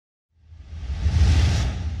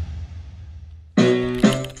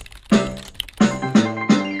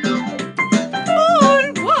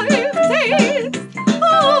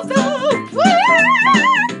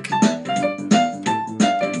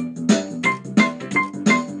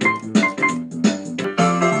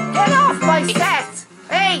Mon-Sat!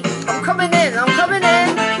 Hey, I'm coming in, I'm coming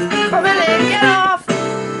in, coming in, get off,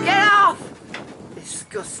 get off.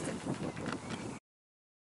 Disgusting.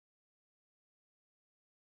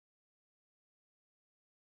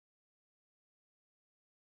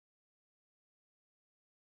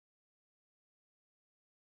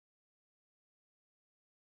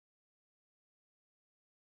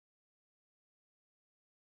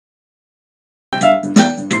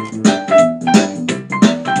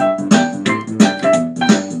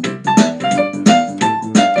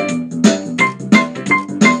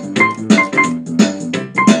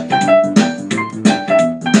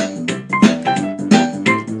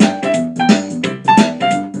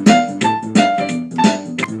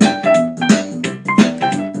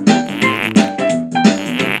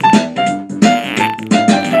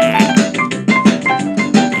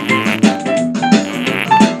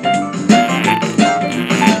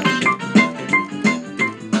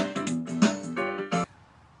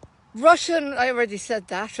 Russian, I already said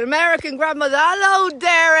that. American grandmother. Hello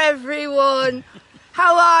there, everyone.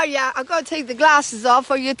 How are ya? I've got to take the glasses off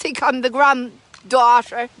or you think I'm the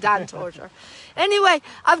granddaughter. Anyway,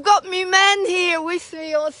 I've got me men here with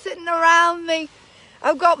me, all sitting around me.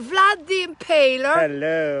 I've got Vlad the Impaler.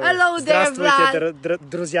 Hello. Hello there, Vlad.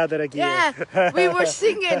 Друзья дорогие. Yeah, we were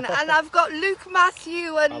singing, and I've got Luke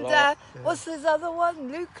Matthew and what's his other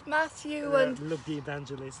one? Luke Matthew and Luke the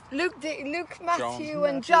Evangelist. Luke Matthew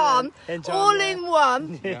and John, all in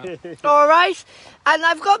one. Yeah. All right, and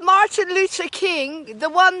I've got Martin Luther King, the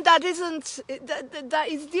one that isn't, that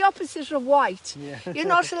is the opposite of white. Yeah. You're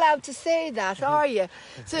not allowed to say that, are you?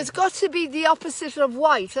 So it's got to be the opposite of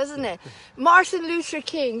white, hasn't it? Martin Luther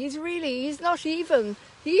King, he's not even.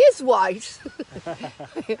 He is white,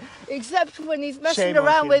 except when he's messing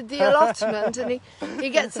around with the allotment and he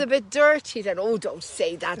gets a bit dirty. Then, oh, don't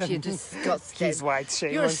say that, you disgusting. He's white,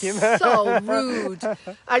 shame You're on him. so rude.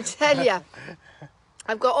 I tell you,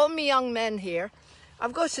 I've got all my young men here.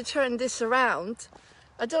 I've got to turn this around.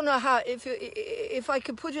 I don't know how, if I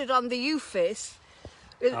could put it on the U-face.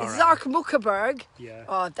 Zark Muckerberg. Yeah.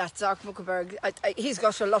 Oh, that Zark Muckerberg. He's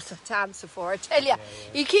got a lot of to answer for. I tell you,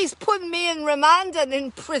 he keeps putting me in remand and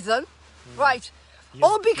in prison. Right.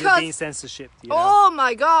 All because... You're being censorship. You know? Oh,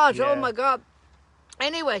 my God. Yeah. Oh, my God.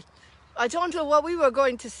 Anyway, I don't know what we were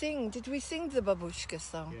going to sing. Did we sing the Babushka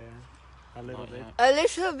song? Yeah, a little bit. A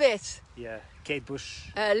little bit. Yeah, Kate Bush.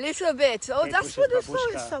 A little bit. Oh, Kate that's Bush's what the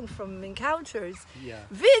Babushka. song from Encounters. Yeah.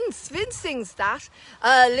 Vince sings that.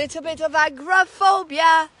 A little bit of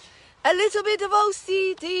agoraphobia, a little bit of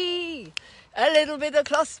OCD, a little bit of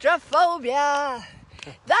claustrophobia.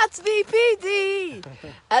 That's BPD.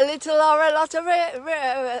 A little or a lot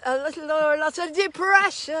of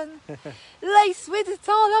depression, laced with it's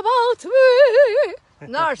all about me.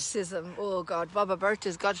 Narcissism. Oh God, Bobba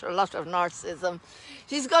Bertha's got a lot of narcissism.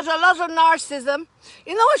 She's got a lot of narcissism.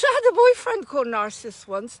 You know what? I had a boyfriend called Narcissus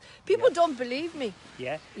once. People don't believe me.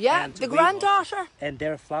 Yeah. Yeah, And the granddaughter. And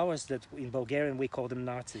there are flowers that in Bulgarian we call them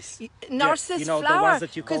narcissus. Narcissus you know, flower. the ones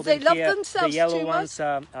that you call Because they them love here, themselves the yellow too ones,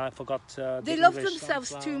 much. I forgot. They the love English themselves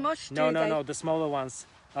sunflower. too much, No, do no, they? no. The smaller ones,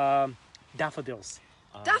 daffodils.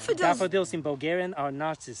 Daffodils. Daffodils in Bulgarian are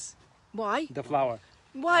narcissus. Why? The flower.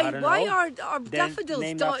 Why? I don't Why know. are daffodils?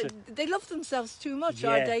 named after- They love themselves too much, Yeah,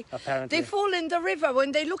 are they? apparently. They fall in the river.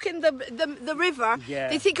 When they look in the river, Yeah.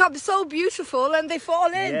 they think I'm so beautiful, and they fall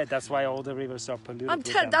in. Yeah, that's why all the rivers are polluted. with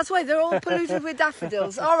them. That's why they're all polluted with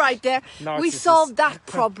daffodils. All right, there. We Narcissus. solved that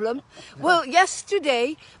problem. Well,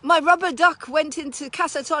 yesterday, my rubber duck went into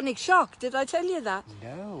catatonic shock. Did I tell you that?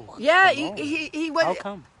 No. Yeah, come on. he went... How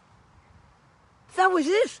come? That was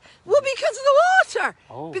it. Well, because of the water.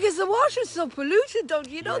 Oh. Because the water's so polluted, don't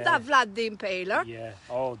you know Yeah. that, Vlad the Impaler? Yeah.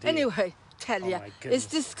 Oh, dear. Anyway, tell you, my it's goodness.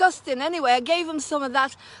 disgusting. Anyway, I gave him some of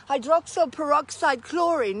that hydroxyperoxide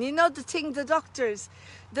chlorine. You know the thing the doctors,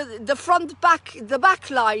 the back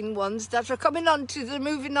line ones that are coming on to the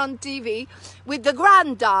moving on TV with the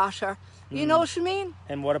granddaughter. You know what I mean?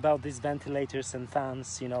 And what about these ventilators and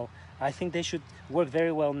fans? You know, I think they should work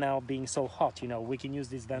very well now, being so hot. You know, we can use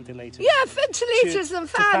these ventilators. Yeah, ventilators and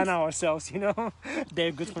to fan fans. ourselves. You know,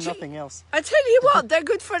 they're good for nothing else. I tell you what, they're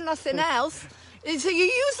good for nothing else. So you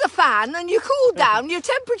use the fan and you cool down. Your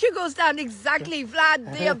temperature goes down exactly.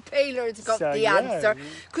 Vlad the Impaler's got So, the yeah. answer.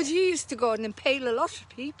 Because you used to go and impale a lot of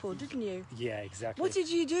people, didn't you? Yeah, exactly. What did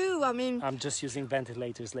you do? I mean, I'm just using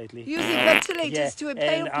ventilators lately. using ventilators to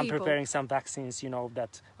impale and I'm people. preparing some vaccines, you know,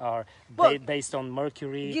 that are Well, based on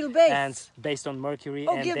mercury. Gil Bates. And based on mercury.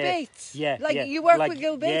 Oh, and Gil they're- Bates. Yeah, Like yeah. you work with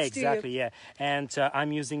Gil Bates, Yeah, exactly, do you? yeah. And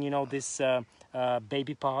I'm using, you know, this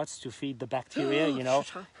baby parts to feed the bacteria. You know,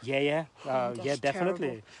 Shut up. yeah, That's definitely.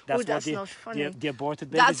 terrible. That's That's what not funny. the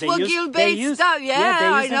aborted babies. That's what Gil Bates does. Yeah, they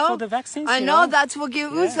I use know. them for the vaccines. I you know that's what Gil.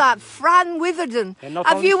 Who's Yeah. that? Fran Witherden. And not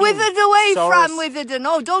Have only you him, withered away, Fran Soros. Witherden?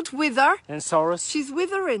 Oh, don't wither. And Soros. She's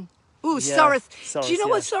withering. Ooh, Yeah, Soros. Soros, Do you know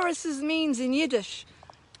yeah. what Soros means in Yiddish?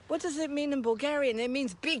 What does it mean in Bulgarian? It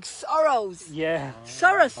means big sorrows. Yeah.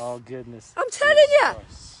 Soros. Oh goodness. I'm telling you,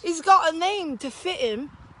 he's got a name to fit him.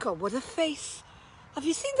 God, what a face. Have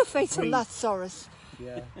you seen the face on that Soros?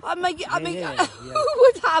 Yeah. I mean, yeah. who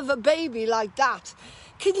would have a baby like that?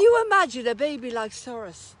 Can you imagine a baby like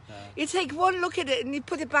Soros? You take one look at it and you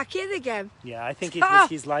put it back in again. Yeah, I think it was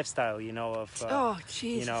his lifestyle, you know, of Oh,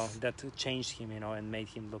 Jesus. you know, that changed him, you know, and made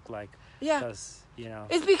him look like. Yeah. Because, you know.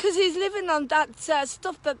 It's because he's living on that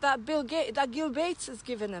stuff that Gil Bates has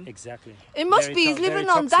given him. Exactly. It must Very be he's very living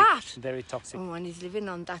on toxic, that. Very toxic. Oh, and he's living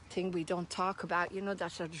on that thing we don't talk about. You know,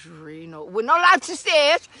 that's a dream. We're not allowed to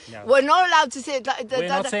say it. No. We're not allowed to say it. We're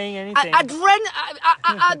not saying anything.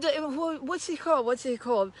 What's he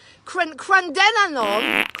called?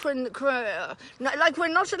 Crandenanon. Like we're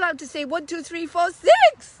not allowed to say 1, 2, 3, 4,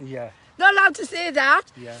 6. Yeah. Not allowed to say that.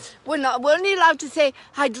 Yeah. We're only allowed to say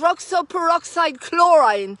hydroxyperoxide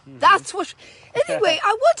chlorine. That's what. Anyway,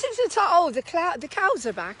 I wanted to talk. Oh, the cows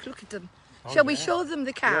are back. Look at them. Shall we show them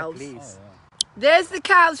the cows? Yeah, please. There's the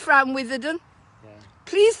cows from Witherden. Yeah.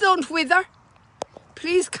 Please don't wither.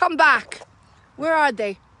 Please come back. Where are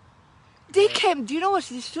they? They came. Do you know what?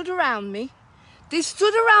 They stood around me. They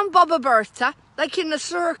stood around Bobba Bertha like in a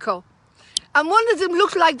circle. And one of them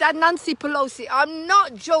looked like that Nancy Pelosi. I'm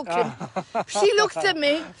not joking. She looked at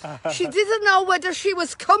me. She didn't know whether she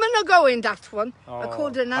was coming or going, that one. I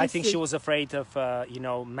called her Nancy. I think she was afraid of, you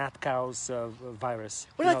know, mad cow's virus.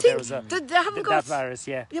 Well, you I know, think there was they haven't got... that virus,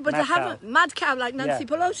 yeah. Yeah, but mad they haven't... Mad cow like Nancy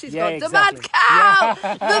Pelosi's Yeah, got. exactly. The mad cow!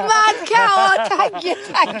 The mad cow! Oh,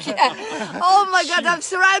 thank you. Oh, my God, I'm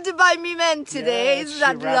surrounded by me men today. Yeah, Isn't she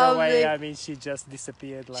that ran lovely? Away. I mean, she just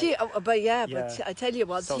disappeared. Like, But Yeah. I tell you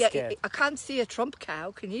what, So yeah, scared. I can't see a Trump cow,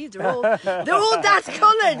 can you? They're all that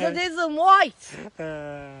coloured, it isn't white.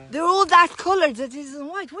 They're all that coloured, it isn't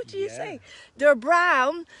white. What do you Yeah. say? They're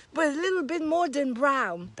brown, but a little bit more than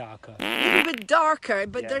brown. darker. A little bit darker,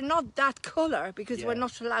 but Yeah. they're not that colour because we're Yeah.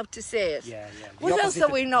 not allowed to say it. Yeah, yeah. What else are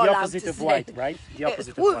we not the allowed opposite to of say? white, right? The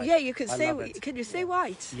opposite of Well, white. yeah, you can I say. love it. Can you say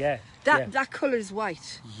white? Yeah. That yeah. colour is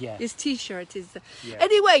white. Yeah. His T-shirt is. Yeah.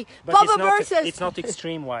 Anyway, But Bobba Bertha. it's not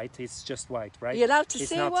extreme white. It's just white, right? You're allowed to it's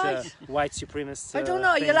say not, white? White supremacist. I don't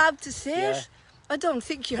know. Thing. You're allowed to say Yeah. it. I don't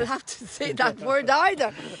think you're allowed to say that word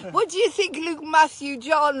either. What do you think, Luke, Matthew,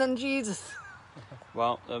 John, and Jesus?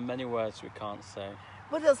 Well, there are many words we can't say.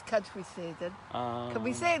 What else can't we say then? Can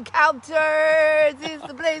we Um, say encounters is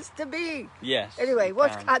the place to be? Yes. Anyway, you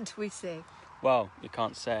what can. can't we say? Well, you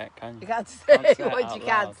can't say it, can you? You can't say Can't say it what out you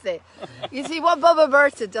can't loud. say. You see, what Bobba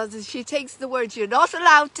Bertha does is she takes the words you're not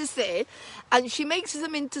allowed to say and she makes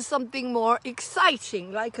them into something more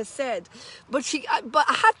exciting, like I said. But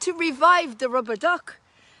I had to revive the rubber duck.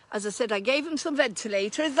 As I said, I gave him some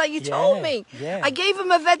ventilators, like you told me. Yeah. I gave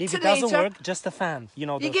him a If ventilator. it doesn't work, just a fan. You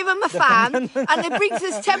know. You give him a fan, and it brings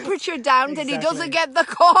his temperature down, that he Exactly. doesn't get the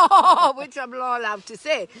cough, which I'm not allowed to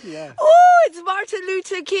say. Yeah. Oh, it's Martin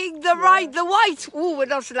Luther King, the white. Oh, we're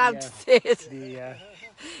not allowed to say it. The, yeah.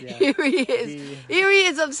 Here he is. Here he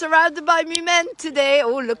is. I'm surrounded by me men today.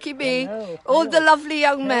 Oh, look at me. Hello. All the lovely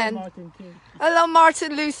young men. Martin King. Hello,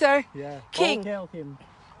 Martin Luther Yeah. King. Tell him.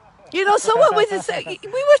 You know, someone was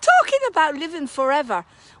we were talking about living forever.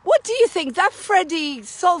 What do you think? That Freddie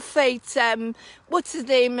Sulfate, what's his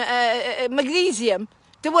name, Magnesium,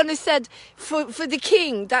 the one who said for the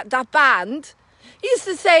King, that band, he used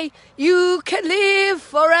to say, "You can live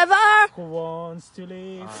forever." Who wants to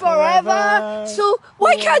live Forever. So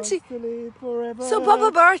why can't he? To live forever. So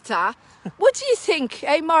Bobba Bertha, what do you think?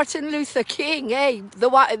 Hey, Martin Luther King, hey, the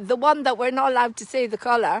one that we're not allowed to say the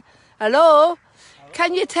colour. Hello?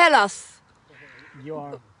 Can you tell us? You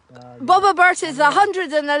are. Bobba Bertha is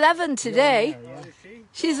 111 today.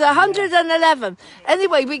 She's 111.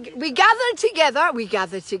 Anyway, we gathered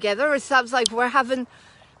together. It sounds like we're having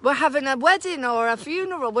a wedding or a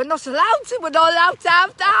funeral. We're not allowed to. We're not allowed to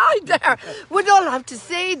have that either. We're not allowed to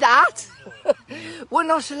say that. We're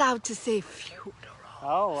not allowed to say funeral.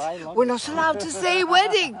 Oh, I love We're not allowed to say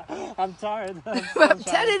wedding. I'm tired. I'm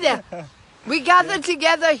telling you. We gathered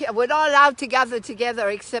together. We're not allowed to gather together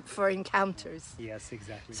except for encounters. Yes,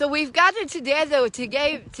 exactly. So we've gathered together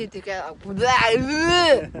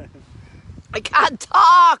I can't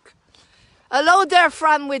talk. Hello there,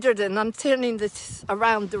 Fran Witherden. I'm turning this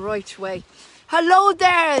around the right way. Hello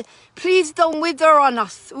there. Please don't wither on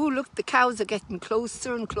us. Oh, look, the cows are getting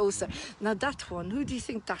closer and closer. Now that one, who do you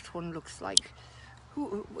think that one looks like?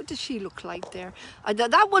 What does she look like there?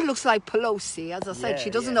 That one looks like Pelosi. As I said, she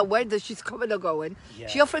doesn't know whether she's coming or going. Yeah.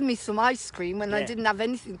 She offered me some ice cream when I didn't have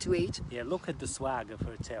anything to eat. Yeah, look at the swag of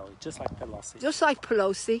her tail, just like Pelosi. Just like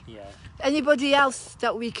Pelosi. Yeah. Anybody else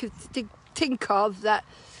that we could think of that...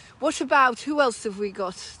 What about, who else have we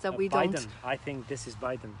got that we Biden. don't? I think this is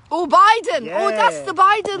Biden. Oh, Biden! Yeah. Oh, that's the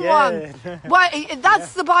Biden one. Why?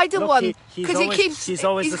 That's the Biden Look, one he's always- he's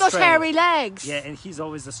always got astray. hairy legs. Yeah, and he's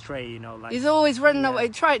always a stray, you know. Like He's always running away,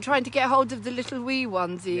 trying to get hold of the little wee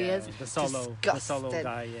ones. He is the solo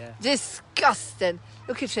guy. Yeah. disgusting.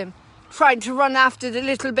 Look at him trying to run after the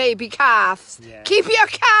little baby calves. Yeah. Keep your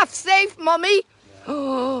calves safe, mummy.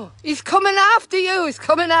 Oh, he's coming after you. He's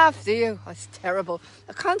coming after you. That's terrible.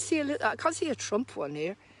 I can't see a Trump one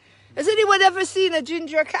here. Has anyone ever seen a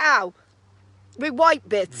ginger cow with white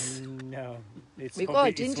bits? No, it's We got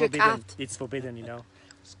a ginger cat. It's forbidden, you know.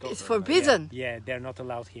 It's forbidden. Yeah, they're not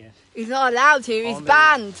allowed here. He's not allowed here. He's Only-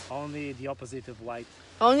 banned. Only the opposite of white.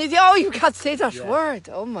 Oh, you can't say that Yeah. word.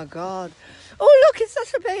 Oh my God. Oh, look, it's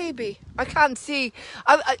such a baby. I can't see.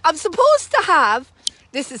 I'm supposed to have.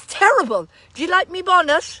 This is terrible. Do you like me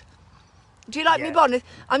bonnet? Do you like me Yeah. bonnet?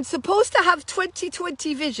 I'm supposed to have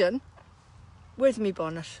 20/20 vision. Where's me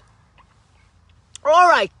bonnet? All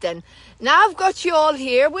right then. Now I've got you all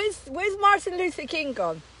here. Where's Martin Luther King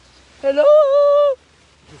gone? Hello,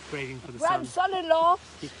 Just waiting for the sun. grandson-in-law.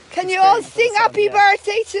 Can He's you all waiting for the sing sun, happy yeah.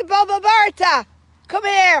 birthday to Bobba Bertha? Come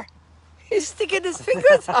here. He's sticking his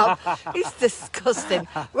fingers up. He's disgusting.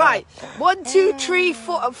 Right. 1, 2, 3,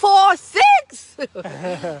 4, 6.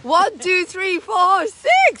 1, 2, 3, 4,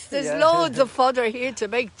 6. There's Yeah. loads of fodder here to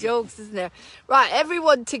make jokes, isn't there? Right.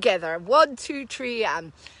 Everyone together. 1, 2, 3,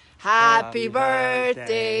 and happy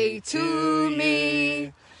birthday to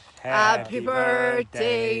me. Happy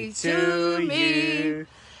birthday to me.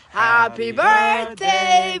 Happy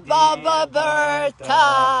birthday, Bobba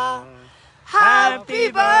Bertha.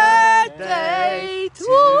 Happy birthday to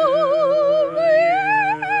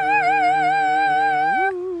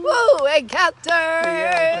you. Woo,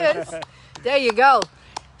 encounters. There you go.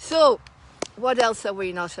 So, what else are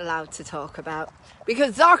we not allowed to talk about?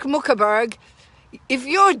 Because Zark Muckerberg, if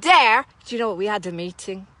you're there, do you know what? We had a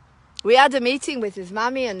meeting. We had a meeting with his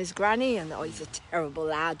mammy and his granny, and oh, he's a terrible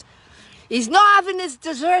lad. He's not having his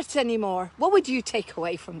desserts anymore. What would you take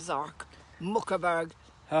away from Zark Muckerberg?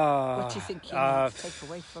 What do you think you need to take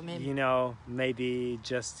away from him? You know, maybe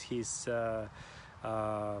just his.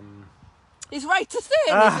 He's right to say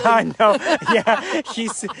I anything. know.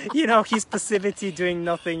 Yeah, his passivity, doing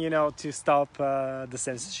nothing, to stop the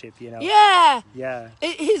censorship. Yeah, Yeah.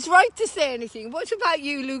 he's right to say anything. What about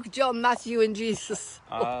you, Luke, John, Matthew, and Jesus?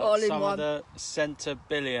 All in some one. of the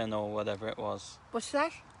centibillion or whatever it was. What's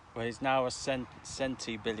that? Well, he's now a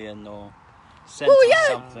centibillion or Oh yeah,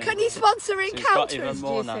 something. can he sponsor So he's got even encounters? Do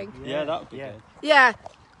more you now. think? Yeah, that would be Yeah. good. Yeah.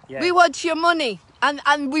 Yeah. We want your money,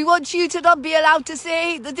 and we want you to not be allowed to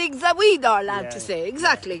say the things that we are allowed to Yeah. say.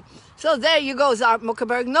 Exactly. So there you go, Zark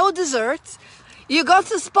Muckerberg. No desserts. You got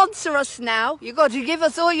to sponsor us now. You got to give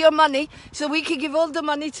us all your money so we can give all the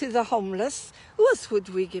money to the homeless. Who else would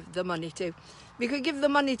we give the money to? We could give the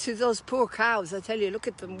money to those poor cows. I tell you, look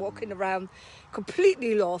at them walking around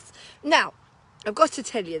completely lost. Now, I've got to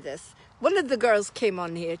tell you this. One of the girls came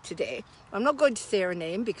on here today. I'm not going to say her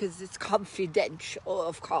name because it's confidential,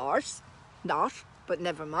 of course. Not, but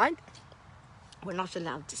never mind. We're not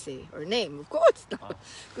allowed to say her name, of course not,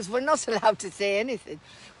 because we're not allowed to say anything.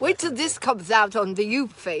 Wait till this comes out on the You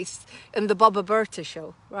Face in the Bobba Bertha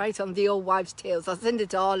show, right? On the Old Wives' Tales. I'll send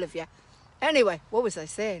it to all of you. Anyway, what was I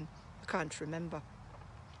saying? I can't remember.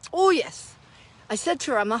 Oh, yes. I said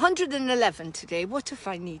to her, I'm 111 today. What if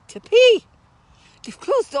I need to pee? They've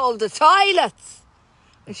closed all the toilets.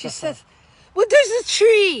 And she said, well, there's a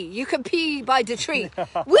tree. You can pee by the tree.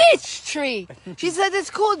 Which tree? She said,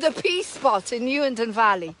 it's called the Pee Spot in Newington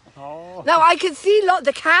Valley. Oh. Now, I can see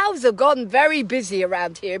the cows have gotten very busy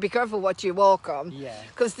around here. Be careful what you walk on. Yeah.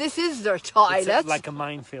 Because this is their toilet. It's like a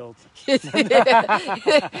minefield. It's a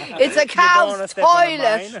wanna cow's step on a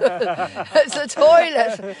toilet. mine? It's a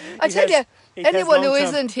toilet. I tell you, It has anyone who long-term-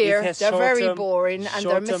 isn't it here, has they're very short-term- boring and they're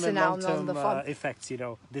short-term missing and out on long-term, the fun. effects,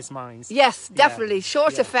 these mines. Yes, Yeah. definitely.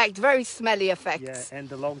 Short Yeah. effect, very smelly Yeah, effects. and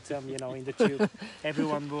the long term, in the tube,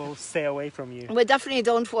 everyone will stay away from you. We definitely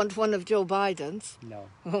don't want one of Joe Biden's. No.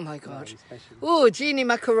 Oh my No, God. especially. Oh, Jeannie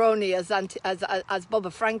Macaroni as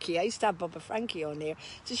Bobba Frankie. I used to have Bobba Frankie on here.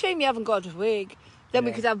 It's a shame you haven't got a wig. Then we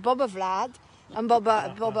Yeah. could have Bobba Vlad and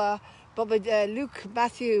Bobba Luke,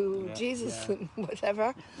 Matthew, Yeah. Jesus, and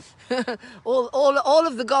whatever. all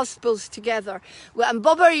of the Gospels together. Well, and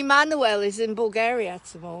Bobba Emmanuel is in Bulgaria at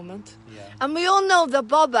the moment. Yeah. And we all know that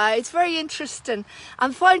Bobba, it's very interesting.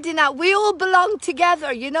 I'm finding out we all belong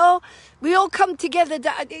together, you know. We all come together.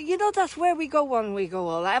 You know, that's where we go when we go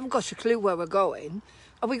all. I haven't got a clue where we're going.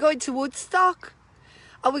 Are we going to Woodstock?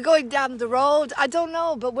 Are we going down the road? I don't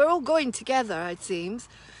know, but we're all going together, it seems.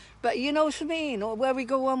 But you know what I mean? Or where we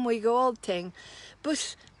go one, we go all thing.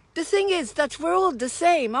 But the thing is that we're all the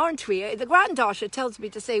same, aren't we? The granddaughter tells me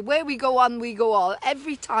to say, where we go on, we go all.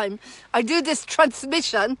 Every time I do this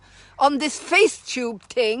transmission on this FaceTube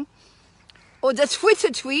thing, or the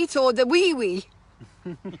Twitter tweet, or the wee-wee.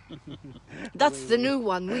 That's the new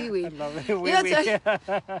one, wee-wee. I love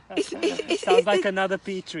it. Sounds like another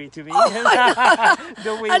pea tree to me.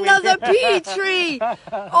 The wee-wee. Another pea tree.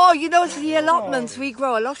 Oh, you know, it's the allotments. We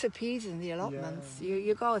grow a lot of peas in the allotments. Yeah.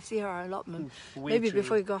 You go and see our allotment. Wee Maybe tree.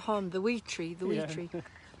 before you go home. The wee tree, the wee Yeah. tree.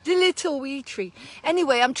 The little wee tree.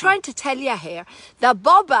 Anyway, I'm trying to tell you here that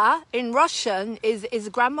Bobba in Russian is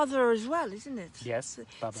grandmother as well, isn't it? Yes,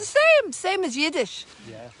 Baba. It's the same as Yiddish.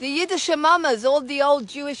 Yeah. The Yiddish mamas, all the old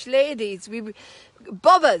Jewish ladies. The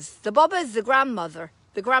Bobba is the grandmother.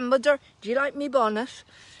 The grandmother, do you like me bonnet?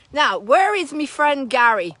 Now, where is my friend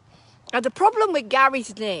Gary? Now, the problem with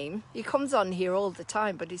Gary's name, he comes on here all the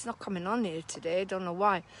time, but he's not coming on here today. I don't know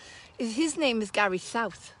why. His name is Gary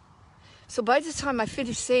South. So by the time I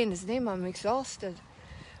finish saying his name, I'm exhausted.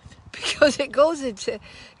 Because it goes into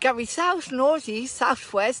Gary South, North East,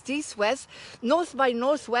 Southwest, East West, North by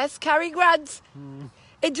Northwest, Cary Grant.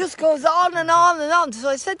 It just goes on and on and on. So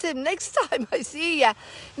I said to him, next time I see you,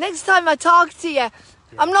 next time I talk to you,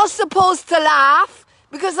 I'm not supposed to laugh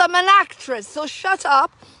because I'm an actress. So shut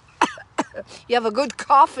up. You have a good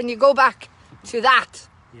cough and you go back to that.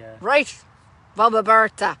 Yeah. Right, Bobba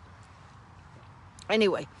Bertha.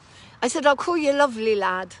 Anyway, I said, I'll call you lovely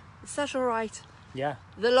lad. Is that all right? Yeah.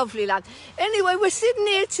 The lovely lad. Anyway, we're sitting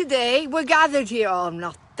here today. We're gathered here. Oh,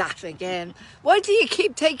 not that again. Why do you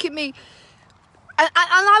keep taking me? And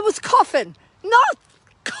I was coughing. Not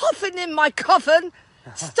coughing in my coffin.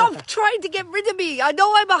 Stop trying to get rid of me. I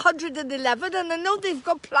know I'm 111 and I know they've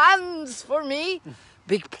got plans for me.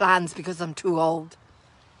 Big plans because I'm too old.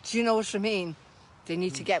 Do you know what I mean? They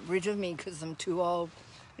need to get rid of me because I'm too old.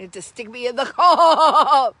 They need to stick me in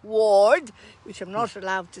the ward, which I'm not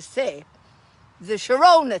allowed to say. The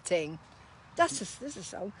Sharona thing. This is a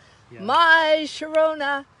song. Yeah. My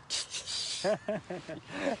Sharona.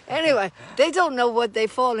 Anyway, they don't know what they've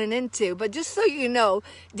fallen into. But just so you know,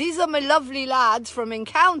 these are my lovely lads from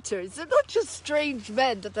Encounters. They're not just strange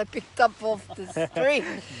men that I picked up off the street.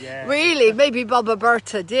 Yeah. Really, maybe Bobba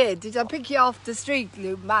Bertha did. Did I pick you off the street,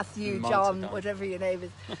 Luke, Matthew, John, Mon-Sat. whatever your name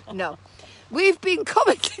is? No. We've been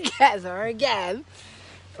coming together again.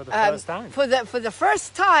 For the first time. For the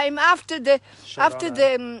first time after the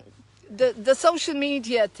social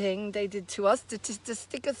media thing they did to us to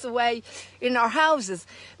stick us away in our houses.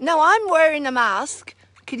 Now I'm wearing a mask.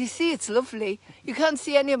 Can you see? It's lovely. You can't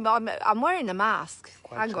see any of them. I'm wearing a mask.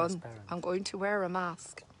 Quite Hang on. transparent. I'm going to wear a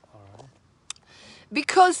mask. All right.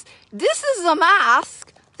 Because this is a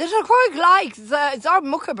mask that I quite like. Zar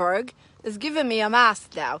Muckerberg has given me a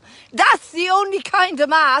mask now. That's the only kind of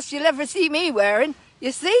mask you'll ever see me wearing.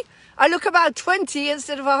 You see? I look about 20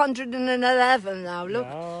 instead of 111 now. Look.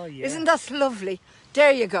 Oh, yeah. Isn't that lovely?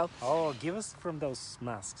 There you go. Oh, give us from those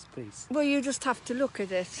masks, please. Well, you just have to look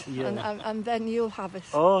at it. Yeah. And then you'll have it.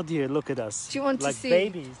 Oh, dear, look at us. Do you want to like see?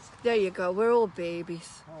 babies. There you go. We're all babies.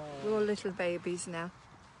 Oh. We're all little babies now.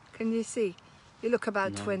 Can you see? You look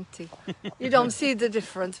about 20. You don't see the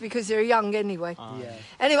difference because you're young anyway. Yeah.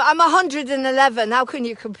 Anyway, I'm 111. How can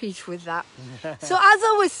you compete with that? So as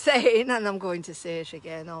I was saying, and I'm going to say it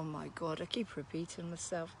again, oh my God, I keep repeating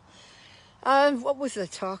myself. What was I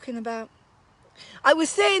talking about? I was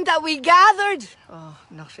saying that we gathered. Oh,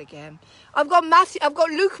 not again. I've got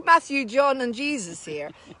Luke, Matthew, John, and Jesus here.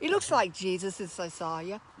 He looks like Jesus since I saw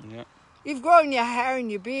you. Yeah. You've grown your hair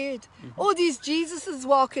and your beard. All these Jesuses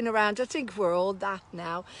walking around. I think we're all that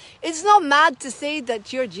now. It's not mad to say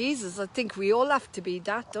that you're Jesus. I think we all have to be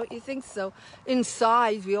that, don't you think so?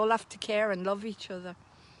 Inside, we all have to care and love each other.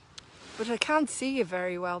 But I can't see you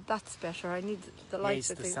very well. That's better. I need the Yeah,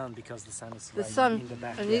 lights. it's the sun because the sun is The right sun. in the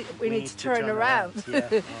back. And yeah. we need to turn around. Yeah.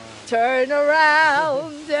 Oh. Turn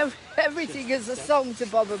around. Everything is a song to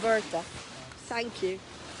Bobba Bertha. Thank you.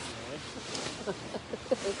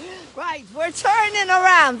 Right, we're turning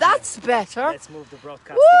around. That's better. Let's move the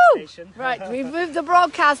broadcasting Woo! station. Right, we've moved the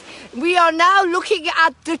broadcast. We are now looking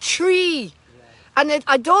at the tree. And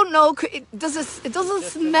I don't know, it doesn't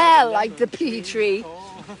smell like the pea tree.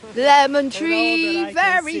 Lemon that tree, I can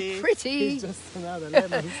very see pretty. is just another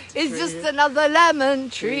lemon It's just tree. another lemon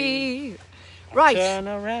tree. Right. Turn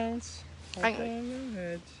around. Hang on.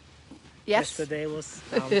 Around. Yes. Yesterday was.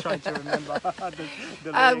 I'm trying to remember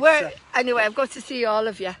the lyrics. Anyway, I've got to see all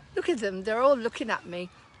of you. Look at them. They're all looking at me.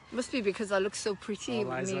 Must be because I look so pretty All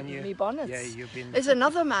with eyes on you. me bonnets. Yeah, you've been. There's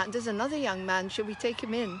another man. There's another young man. Shall we take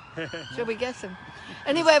him in? Shall we get him?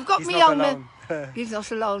 Anyway, I've got He's me not young man. alone. He's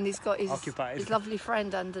not alone. He's got Occupied. his lovely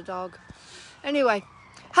friend and the dog. Anyway,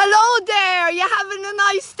 hello there. You having a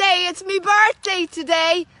nice day? It's my birthday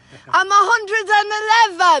today. I'm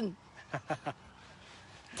 111.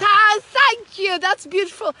 Thank you. That's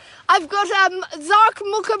beautiful. I've got a Zark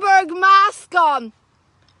Muckerberg mask on.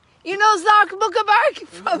 You know Zark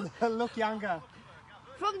Muckerberg Look younger.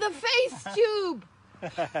 from the face tube.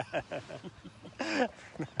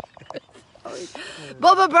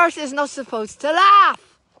 Bobba Bertha is not supposed to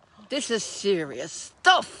laugh. This is serious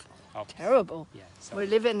stuff. Terrible. Yeah, so We're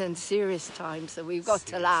living in serious times, so we've got to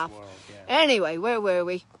serious laugh. world, yeah. Anyway, where were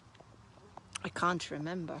we? I can't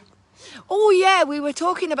remember. Oh yeah, we were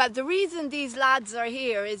talking about the reason these lads are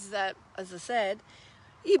here is that, as I said,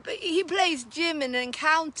 he plays Jim in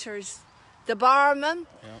Encounters, the barman,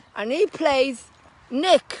 and he plays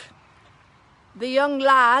Nick, the young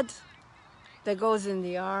lad that goes in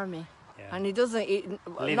the army. Yeah. And he doesn't, I'm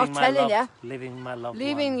Living not my telling love- you, Living my love.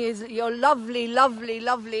 leaving is your lovely, lovely,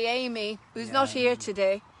 lovely Amy, who's not here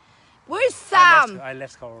today. Where's I Sam?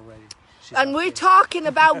 left her already. She's And not we're here. talking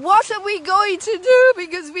about what are we going to do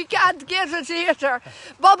because we can't get a theatre.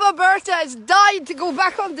 Bobba Bertha has died to go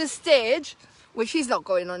back on the stage. Well, she's not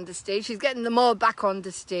going on the stage. She's getting them all back on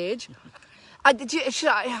the stage. I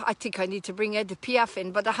think I need to bring Edith Piaf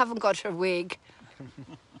in, but I haven't got her wig.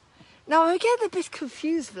 Now, I'm getting a bit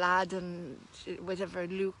confused, Vlad, and whatever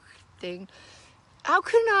Luke thing. How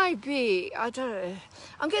can I be? I don't know.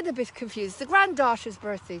 I'm getting a bit confused. The granddaughter's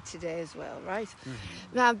birthday today as well, right?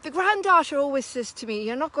 Now, the granddaughter always says to me,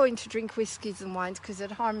 you're not going to drink whiskies and wines because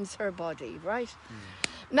it harms her body, right?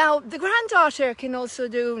 Now, the granddaughter can also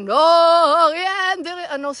do, no, yeah,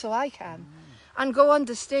 and also I can, and go on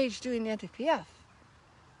the stage doing Edith Piaf.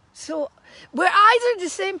 So, we're either the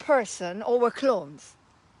same person or we're clones.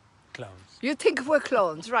 Clones. You think we're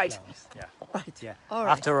clones, right? Clones. Yeah. Right. Yeah. All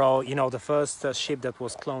right. After all, you know, the first ship that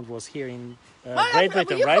was cloned was here in Well, Great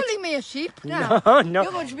Britain, you're right? calling me a sheep now. No.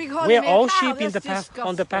 You're going to be calling We're me all a cow. sheep in That's the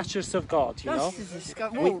on the disgusting. pastures of God, you know. That's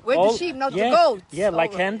disgusting. We Oh, we're all- the sheep, not yeah, the goats. Yeah,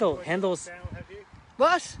 like Oh, Handel's.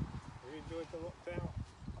 What?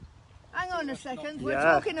 Hang on a second. We're Yeah.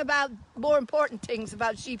 talking about more important things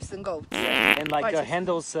about sheep and goats. And like Right.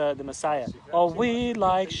 Handel's The Messiah. Oh, we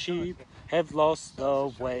like sheep have lost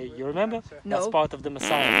the way. You remember? No. That's part of the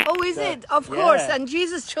Messiah. Oh, is The- it? Of yeah. course. And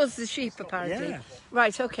Jesus chose the sheep, apparently. Yeah.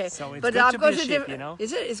 Right, okay. So it's but good I've to got be a a sheep, diff- you know?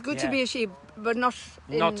 Is it? It's good to Yeah. be a sheep, but not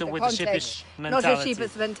in Not the with the context. sheepish Not a mentality.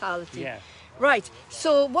 sheepish mentality. Yeah. Right.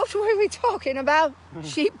 So what were we talking about?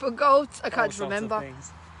 Sheep or goats? I All can't sorts of remember.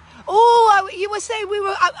 things. Oh, you were saying we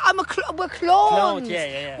were. We're clones. Cloned,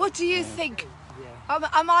 yeah. What do you think? Yeah.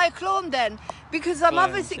 Am I a clone then? Because I'm Clones,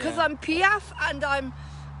 obviously because yeah. I'm Piaf and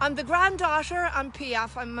I'm the granddaughter. I'm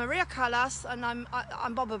Piaf. I'm Maria Callas and I'm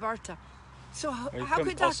Bobba Bertha. So Well, you how couldn't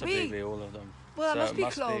could that possibly be? all of them. Well, there So must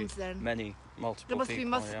be clones then. Many, multiple There must be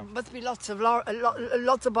people, yeah. must be lots of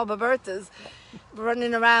lots of Bobba Berthas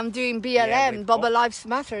running around doing BLM, Yeah, with Bobba all- Lives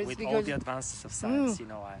Matters With all because the advances of science, you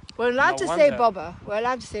know. we're allowed no to say wonder. Bobba. We're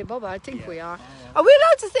allowed to say Bobba. I think Yeah. we are. Are we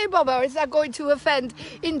allowed to say Bobba, or is that going to offend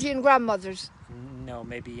Indian grandmothers? No,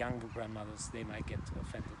 maybe younger grandmothers, they might get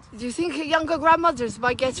offended. Do you think younger grandmothers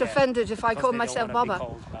might get Yeah, offended if I Because call they myself don't wanna Bobba? be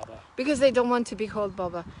called Baba. Because they don't want to be called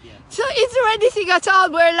Bobba. Yeah. So is there anything at all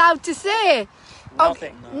we're allowed to say?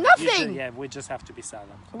 Nothing. Nothing. Usually, yeah, we just have to be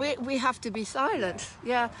silent. We have to be silent.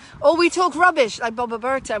 Yeah. Oh, we talk rubbish like Bobba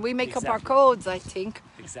Bertha. We make up our Exactly. codes, I think.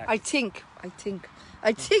 Exactly.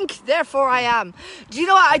 I think, therefore I am. Do you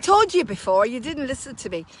know what? I told you before, you didn't listen to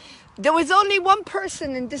me. There was only one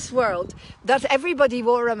person in this world that everybody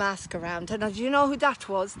wore a mask around. And do you know who that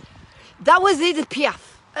was? That was Edith Piaf.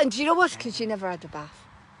 And do you know what? Because she never had a bath.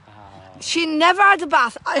 She never had a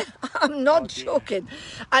bath. I'm not dear. joking.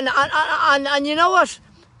 And you know what?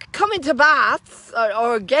 Coming to baths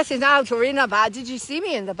or getting out or in a bath. Did you see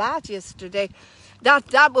me in the bath yesterday?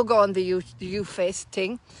 That will go on the you face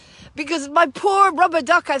thing. Because my poor rubber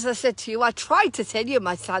duck, as I said to you, I tried to tell you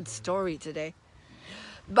my sad story today.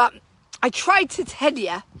 But I tried to tell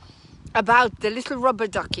you about the little rubber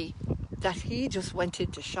ducky that he just went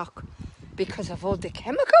into shock because of all the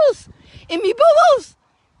chemicals in me bubbles.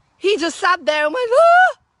 He just sat there and went,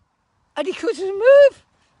 ah! And he couldn't move.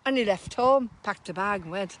 And he left home, packed a bag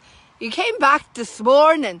and went. He came back this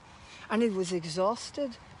morning and he was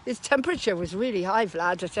exhausted. His temperature was really high,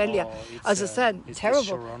 Vlad, I tell you. As I said, it's the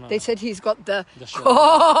terrible. Sharona. They said he's got the Sharona.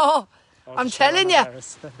 oh, I'm telling you.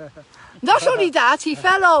 Not only that, he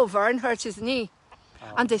fell over and hurt his knee.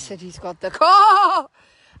 And they said he's got the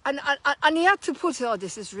and he had to put, oh,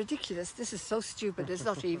 this is ridiculous. This is so stupid. It's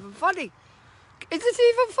not even funny. Is it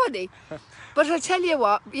even funny? But I tell you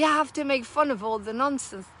what, you have to make fun of all the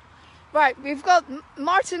nonsense. Right, we've got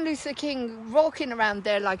Martin Luther King walking around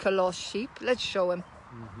there like a lost sheep. Let's show him.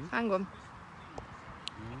 Hang on.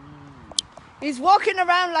 He's walking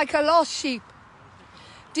around like a lost sheep.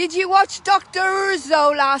 Did you watch Dr.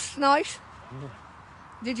 Urzo last night?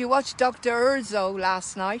 Did you watch Dr. Urzo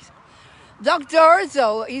last night? Dr.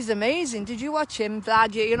 Urzo, he's amazing. Did you watch him,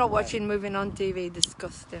 Vlad? You're not watching Moving on TV.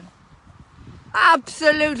 Disgusting.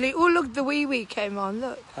 Absolutely. Oh, look, the wee came on.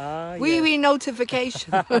 Look. Wee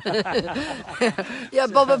notification. Yeah,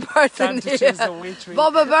 Bobba Bertha.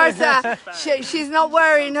 Bobba Bertha. She's not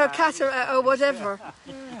wearing her cat or whatever.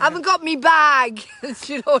 I haven't got me bag.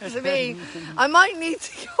 You know what I mean? I might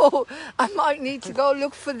need to go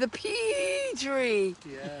look for the Pedri.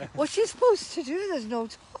 Yeah. What's she supposed to do? There's no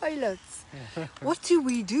toilets. What do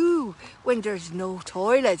we do when there's no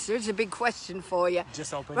toilets? There's a big question for you.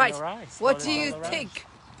 Just open Right. your eyes. What do you think?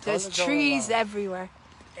 There's Toilets all trees around. everywhere.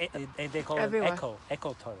 They call Everywhere. them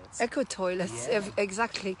eco toilets. Eco toilets, Yeah.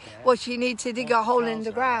 Exactly. Yeah. What you need to dig a hole in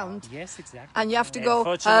the ground, Yes, exactly. and you have to And go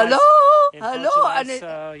fertilize- hello, and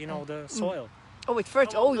fertilize, you know, the soil. oh, it's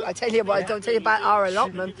first. Oh, I tell you what, don't tell you about our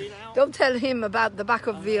allotment. Don't tell him about the back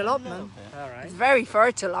of the allotment. All right. It's very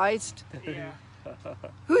fertilized.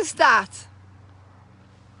 Who's that?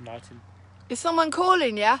 Martin. Is someone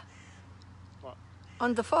calling you? What?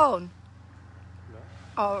 On the phone? No.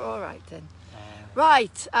 Oh, all right then.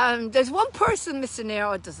 Right. There's one person missing here.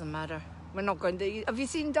 Oh, it doesn't matter. We're not going to. Have you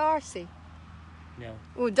seen Darcy? No.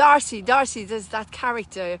 Oh, Darcy. There's that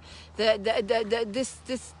character.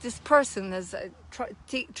 This person is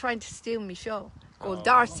trying to steal me show. Called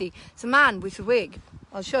Darcy. It's a man with a wig.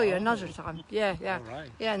 I'll show you another time. Yeah. All right.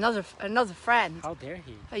 Yeah, another friend. How dare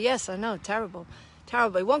he? Yes, I know. Terrible.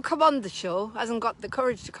 He won't come on the show. Hasn't got the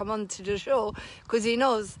courage to come on to the show because he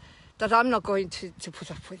knows that I'm not going to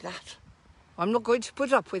put up with that. I'm not going to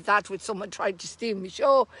put up with that with someone trying to steal me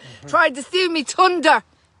show. Tried to steal me thunder.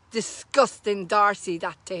 Disgusting Darcy,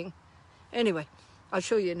 that thing. Anyway, I'll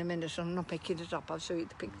show you in a minute. I'm not making it up. I'll show you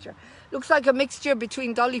the picture. Looks like a mixture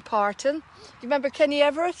between Dolly Parton. Do you remember Kenny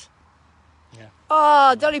Everett? Yeah.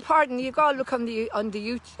 Oh, Dolly Parton. You gotta look on the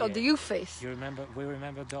youth face. We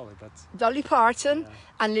remember Dolly, but Dolly Parton Yeah.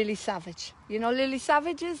 and Lily Savage. You know Lily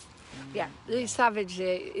Savage is? Yeah, Lily Savage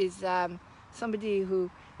is somebody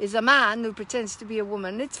who is a man who pretends to be a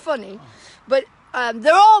woman. It's funny, but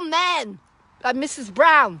they're all men. Like Mrs.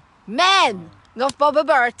 Brown, men. Not Bobba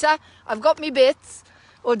Bertha. I've got me bits.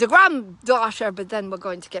 Or the granddaughter, but then we're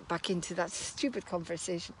going to get back into that stupid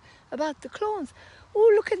conversation about the clones.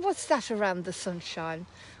 Oh, look at what's that around the sunshine.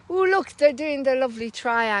 Oh, look, they're doing their lovely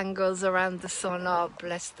triangles around the sun. Oh,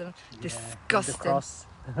 bless them. Disgusting. The cross.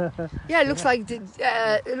 Yeah, it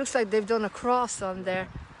looks like they've done a cross on there.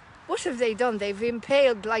 What have they done? They've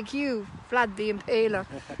impaled, like you, Vlad the Impaler.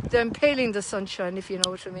 They're impaling the sunshine, if you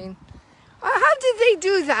know what I mean. How did they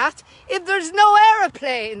do that if there's no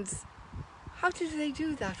aeroplanes? How did they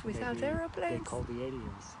do that without Maybe aeroplanes? They call the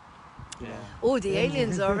aliens. Yeah. Oh, the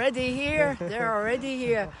aliens are already here. They're already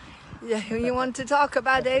here. Yeah, you want to talk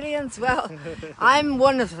about aliens? Well, I'm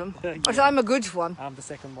one of them, but I'm a good one. I'm the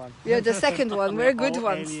second one. You're the second one. We're good all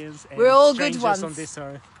ones. aliens and We're all good strangers ones. on this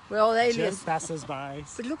earth. We're all aliens. Just passers-by.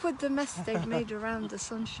 But look what the mess they've made around the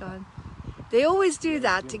sunshine. They always do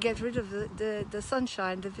that to get rid of the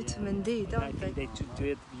sunshine, the vitamin D, And I don't think they? they do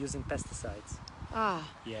it using pesticides. Ah,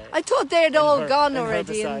 Yeah. I thought they'd all And gone and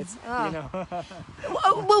already. herbicides, you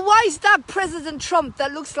know. Well, why is that President Trump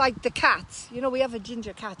that looks like the cats? You know, we have a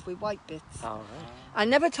ginger cat with white bits. All right. I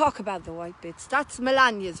never talk about the white bits. That's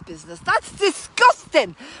Melania's business. That's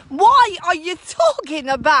disgusting. Why are you talking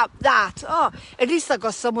about that? Oh, at least I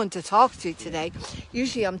got someone to talk to today.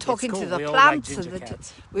 Usually I'm talking cool. to the We all like plants ginger and the.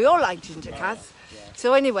 cats. We all like ginger cats. Yeah.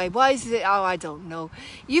 So anyway, why is it? Oh, I don't know.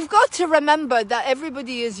 You've got to remember that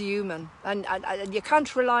everybody is human, and you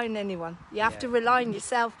can't rely on anyone. You have to rely on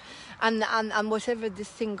yourself, and whatever this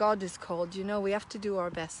thing God is called. You know, we have to do our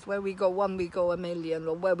best. Where we go one, we go a million,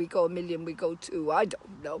 or where we go a million, we go two. I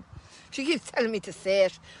don't know. She keeps telling me to say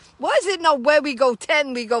it. Why is it not where we go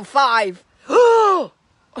 10, we go 5? Oh,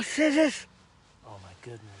 I said it. Oh my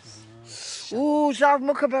goodness. Oh, Zarv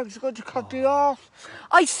Muckerberg's going to cut me off.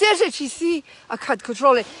 I said it, you see. I can't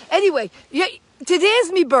control it. Anyway, yeah,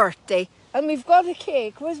 today's my birthday. And we've got a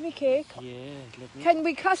cake. Where's my cake? Yeah, let me... Can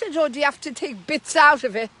we cut it or do you have to take bits out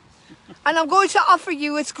of it? And I'm going to offer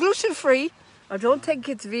you, it's gluten-free. I don't think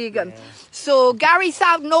it's vegan. Yeah. So Gary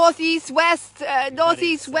South, northeast, west,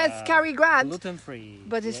 northeast, it's, west, Cary Grant. gluten-free.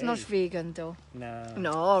 But it's Yay. not vegan though. No.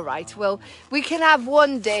 No, all right. Well, we can have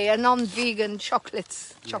one day a non-vegan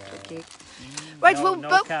chocolate cake. Right, no, well, no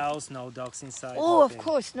but, cows, no dogs inside. oh, of nothing.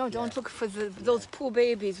 course, no, don't look for those poor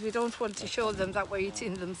babies. We don't want to show them that we're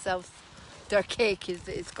eating themselves. Their cake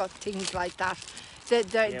it's got things like that. Here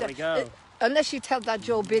we go. Unless you tell that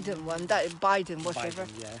Joe Biden one, that Biden, whatever.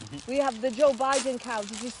 Biden, yeah. We have the Joe Biden cow.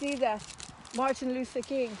 Did you see that? Martin Luther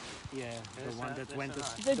King. Yeah, the one that went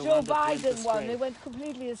The Joe Biden one, they went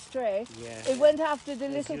completely astray. Yeah. It went after the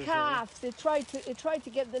little usual. calves. It tried to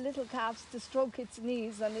get the little calves to stroke its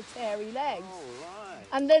knees and its hairy legs.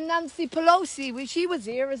 And then Nancy Pelosi, she was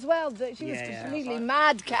here as well. She was Yeah. completely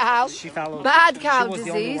mad cow. She followed. Mad cow She was the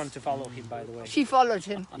only disease. one to follow him, by the way. She followed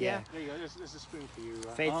him. Yeah. There you go. There's a spoon for you.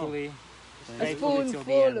 Faithfully. A faithfully till the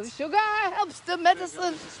spoonful end. of sugar helps the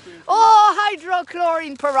medicine. Oh,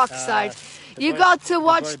 hydrochlorine peroxide. You got to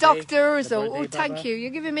watch birthday- Doctor the Urso. birthday, Oh, thank Baba. you. You're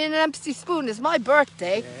giving me an empty spoon. It's my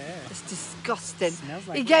birthday. Yeah. It's disgusting. Smells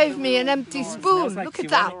like He gave me an empty Smells spoon. like Look at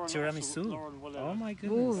that. Tiramisu. Oh my Ooh,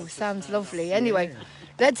 goodness. sounds lovely. Anyway,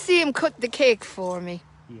 let's see him cut the cake for me.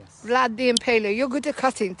 Yes. Vlad the Impaler, you're good at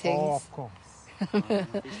cutting Oh, things. of course.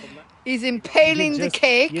 He's impaling the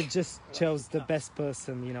cake. You just chose the best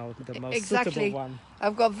person, the most Exactly. suitable one.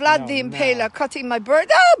 I've got Vlad No, the no. Impaler cutting my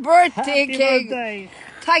birthday Happy cake. birthday.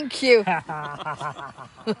 Thank you.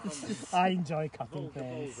 I enjoy cutting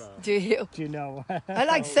things. Do you? Do you know? I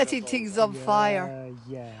like setting things on fire.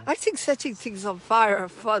 Yeah. I think setting things on fire are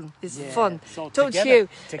fun. It's Yeah. fun, So don't together- you?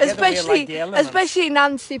 together we're Especially, like the elements. especially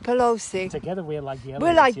Nancy Pelosi. Together we're like the elements.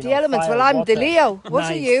 We're like the elements. Fire, Well, I'm the water, Leo. What are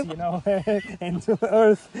nice, you? And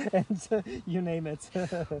earth, and you name it.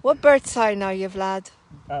 What birth sign are you, Vlad?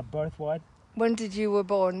 Birth what? When did you were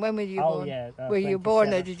born? When were you Oh born? yeah. Were you born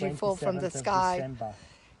or 27th did you fall from the 27th of sky?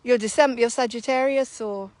 December. You're Sagittarius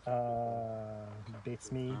or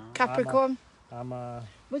Beats me. Capricorn? I'm a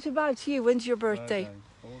What about you? When's your birthday?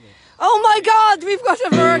 Oh my God, we've got a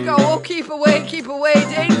Virgo. Oh, keep away,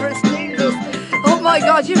 dangerous, dangerous. Oh my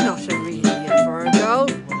God, you're not really a Virgo.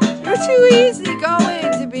 You're too easy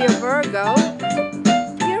going to be a Virgo.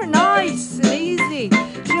 You're nice and easy.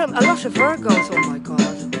 You know, a lot of Virgos, oh my God.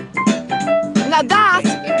 Now that,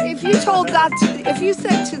 if you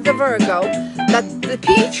said to the Virgo that the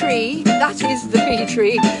pea tree, that is the pea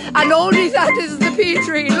tree, and only that is the pea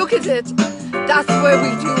tree, look at it. That's where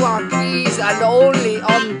we do our peas and only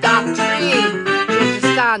on that tree. Do you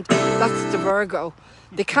understand? That's the Virgo.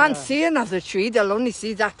 They can't see another tree, they'll only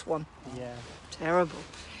see that one. yeah. Terrible.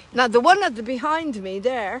 Now the one behind me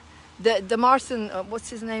there, the Martin, what's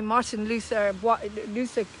his name? Martin Luther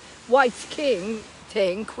White King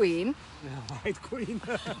thing, Queen. White Queen.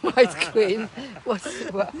 White Queen.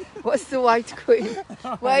 What's the White Queen?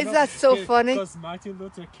 Why is that so funny? Because Martin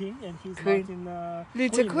Luther King and he's Queen. Martin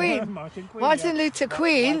Luther Queen. Martin Queen. Martin yeah. Luther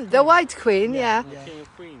Queen, the White Queen, yeah. King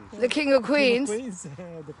of Queens. The King of Queens.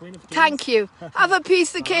 The Queen of Kings. Thank you. Have a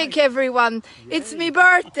piece of cake, everyone. It's me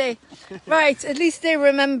birthday. Right, at least they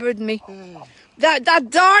remembered me. That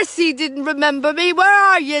Darcy didn't remember me. Where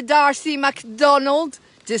are you, Darcy MacDonald?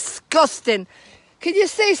 Disgusting. Can you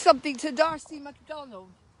say something to Darcy MacDonald?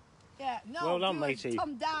 Yeah, no. Well done, do it. matey.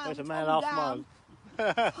 Thumb down. There's a man thumb half down.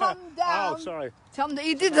 mile. Thumb down. Oh, sorry.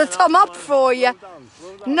 He did the thumb up for you. Well done.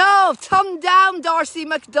 Well done. No, thumb down, Darcy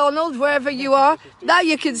MacDonald, wherever you are. Now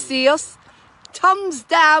you can see us. Thumbs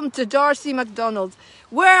down to Darcy MacDonald.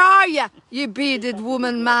 Where are you, you bearded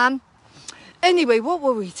woman, man? Anyway, what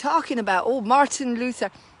were we talking about? Oh, Martin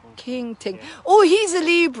Luther King thing. Oh, he's a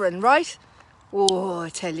Libran, right? Oh, I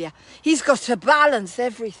tell you, he's got to balance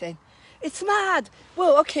everything. It's mad.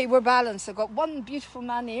 Well, okay, we're balanced. I've got one beautiful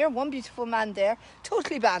man here, one beautiful man there,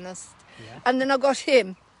 totally balanced. Yeah. And then I got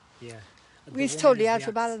him. Yeah. He's woman totally is out the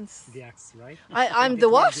of balance. The axe, right? I'm the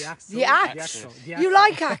what? The axle. The axe. axle. The You axle.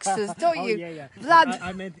 like axes, don't Oh, you? yeah. Vlad,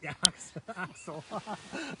 I meant the axle.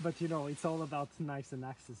 But it's all about knives and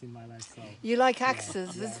axes in my life. So you like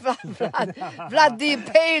axes. It's Vlad the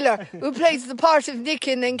Impaler, who plays the part of Nick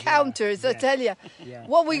in Encounters, I tell you. yeah.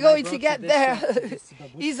 What we And I going to brought get you this, there? this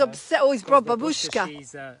He's babushka, upset. Oh, he's brought because babushka.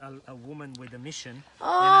 She's a woman with a mission. Oh,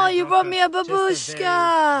 And I you brought me a her just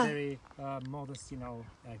babushka. very modest,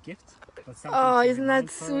 gift. But something Oh, to isn't remind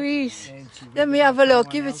that her, sweet? and she Let really me have a loves look.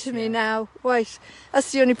 someone Give it else, to me yeah. now. Right.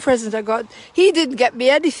 That's the only present I got. He didn't get me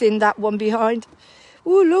anything, that one behind.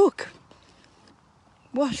 Oh, look.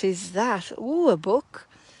 What is that? Oh, a book.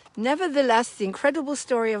 Nevertheless, the incredible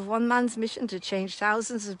story of one man's mission to change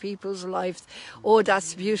thousands of people's lives. Oh,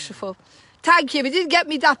 that's beautiful. Thank you. But you didn't get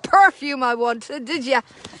me that perfume I wanted, did you?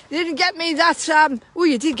 You didn't get me that, oh,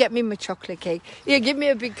 you did get me my chocolate cake. Yeah, give me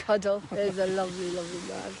a big cuddle. There's a lovely, lovely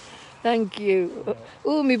man. Thank you.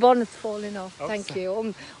 Oh, my bonnet's falling off. Oops. Thank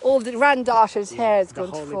you. All the granddaughter's hair is The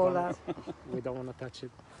going to holy fall bonnet. out. We don't want to touch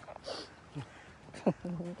it.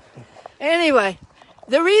 Anyway,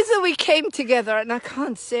 the reason we came together, and I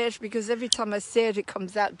can't say it because every time I say it, it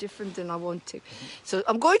comes out different than I want to. So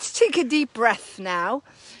I'm going to take a deep breath now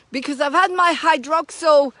because I've had my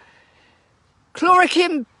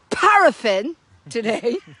hydroxychloroquine paraffin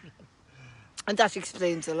today. And that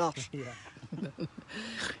explains a lot. Yeah.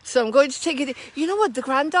 So I'm going to take it. You know what? The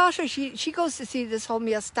granddaughter, she goes to see this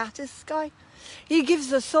homeostatis guy. He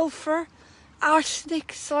gives her sulfur,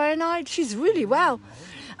 arsenic, cyanide. She's really well.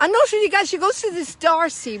 And not really, guys, she goes to this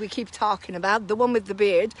Darcy we keep talking about, the one with the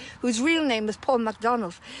beard, whose real name is Paul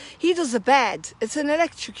MacDonald. He does a bed. It's an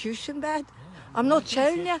electrocution bed. I'm not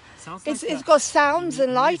telling you. It's got sounds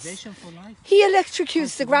and lights. Immunization for life. He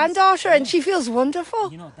electrocutes the granddaughter and she feels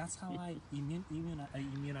wonderful. You know, that's how I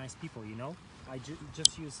immunize people, you know? I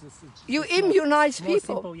just use this. You immunize more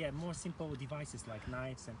people. Simple, yeah, more simple devices like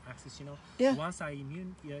knives and axes, you know? Yeah. Once I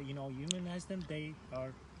immunize them, they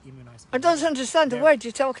are immunized. I don't understand the They're- word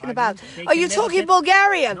you're talking I about. mean, they Are you can never talking get-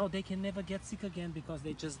 Bulgarian? No, they can never get sick again because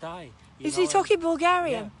they just die. Is he talking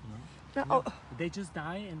Bulgarian? Yeah. No, oh. They just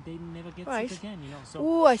die and they never get Right. sick again, you know? So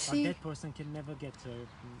Oh, I a see. dead person can never get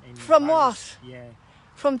any From virus. what? Yeah.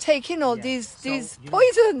 From taking all Yeah. these So, these you know,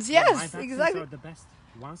 poisons, yeah, my yes, vaccines exactly. are the best.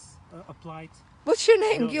 Once applied. What's your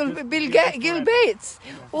name? No, Gil just- Bill just Ga- Gil forever. Bates.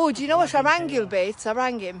 Oh, do you know what? I Vlad the rang Gil Impaler. Bates. I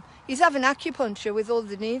rang him. He's having acupuncture with all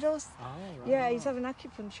the needles. Oh, right. Yeah, he's having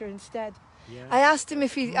acupuncture instead. Yeah. I asked him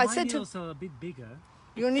if he. I My said to needles are a bit bigger.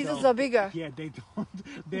 your needles so- are bigger. Yeah, they don't.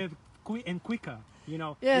 They're quicker. You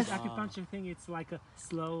know, Yes. this acupuncture thing, it's like a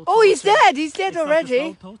slow. Oh, he's torture. dead. He's dead It's like a already.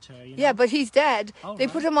 slow torture, you know? Yeah, but he's dead. Oh, They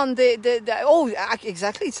right. put him on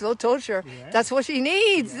exactly, slow torture. Yeah. That's what he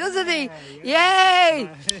needs, doesn't he? Yeah. Yay!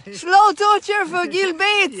 Slow torture for Gil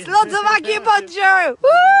Bates. Lots of acupuncture.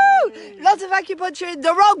 Woo! Lots of acupuncture in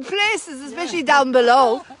the wrong places, especially down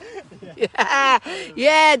below.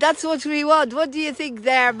 Yeah, that's what we want. What do you think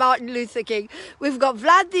there, Martin Luther King? We've got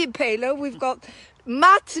Vlad the Impaler. We've got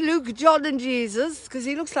Matt, Luke, John and Jesus, because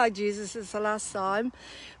he looks like Jesus since the last time.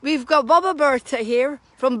 We've got Bobba Bertha here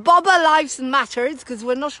from Bobba Lives Matters, because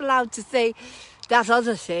we're not allowed to say that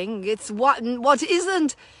other thing. It's what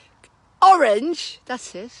isn't orange.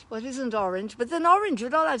 That's it. What isn't orange. But then orange, we're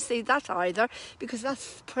not allowed to say that either, because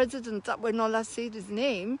that's president that we're not allowed to say his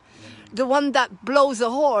name. The one that blows a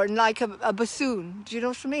horn like a bassoon. Do you know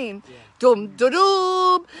what I mean? Yeah. Dum, dum,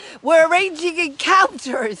 dum. We're arranging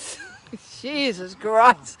encounters. Jesus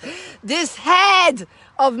Christ. This head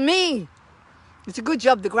of me. It's a good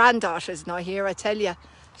job the granddaughter's not here, I tell you.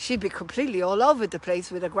 She'd be completely all over the place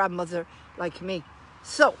with a grandmother like me.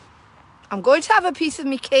 So, I'm going to have a piece of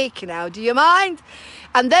me cake now, do you mind?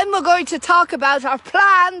 And then we're going to talk about our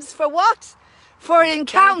plans for what? For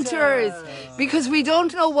encounters. Because we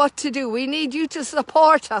don't know what to do. We need you to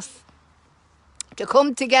support us. To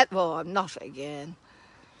come together. Oh, I'm not again.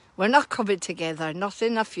 We're not coming together, not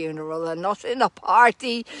in a funeral, and not in a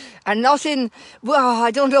party, and not in, well,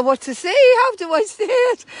 I don't know what to say. How do I say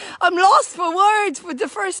it? I'm lost for words for the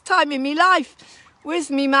first time in my life.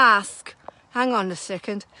 Where's me mask? Hang on a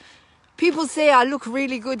second. People say I look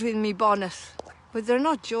really good with me bonnet, but they're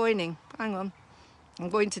not joining. Hang on. I'm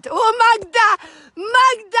going to, oh, Magda!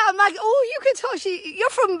 Oh, you can talk,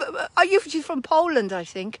 she's from Poland, I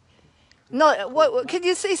think. No, what, can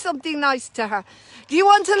you say something nice to her? Do you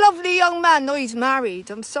want a lovely young man? No, he's married.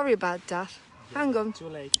 I'm sorry about that. Hang on. Too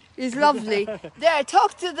late. He's lovely. There,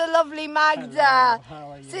 talk to the lovely Magda.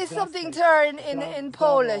 How are you? Say something to her in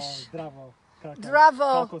Polish. Bravo.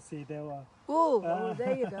 Bravo. Kako si idea? Oh,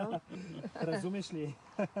 there you go. Rozumiesz li?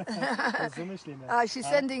 Rozumiesz li me? She's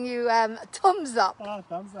sending you thumbs up.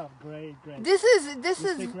 Thumbs up. Great. This is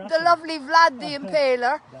speak the Russian? lovely Vlad the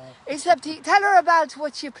Impaler. Except tell her about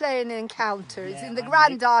what you're playing in Encounters Yeah, in the I'm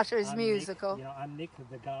granddaughter's Nick, musical. I'm Nick,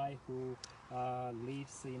 the guy who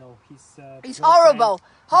leaves, He's girlfriend- horrible. his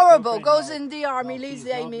Horrible. girlfriend Goes now. in the army, No, leaves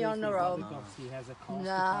he's Amy lovely, on he's her lovely own. because he has a cause to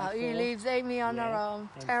No, fight he for. leaves Amy on her own.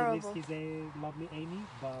 And Terrible. He's a lovely Amy,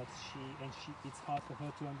 but it's hard for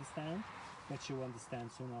her to understand, but she'll understand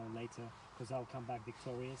sooner or later, because I'll come back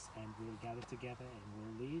victorious and we'll gather together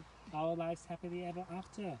and we'll live our lives happily ever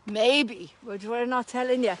after. Maybe, but we're not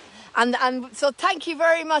telling you. And so thank you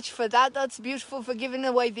very much for that. That's beautiful, for giving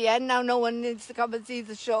away the end. Now no one needs to come and see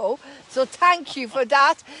the show. So thank you for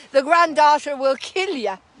that. The granddaughter will kill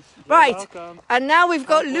you. Right, welcome. and now we've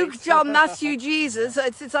got Can't Luke, wait. John, Matthew, Jesus.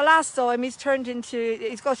 It's the last time he's turned into,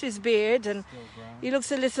 he's got his beard and Still brown. he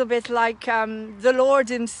looks a little bit like the Lord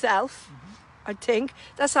himself, I think.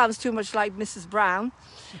 That sounds too much like Mrs. Brown.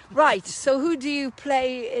 Right, so who do you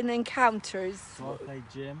play in Encounters? So I play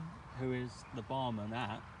Jim, who is the barman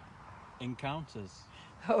at Encounters,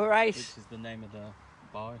 All right. which is the name of the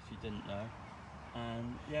bar, if you didn't know.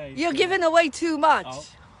 And yeah, he's You're the- giving away too much. Oh.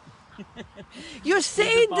 You're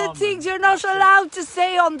saying the barman. things you're not allowed to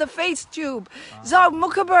say on the face tube. Zog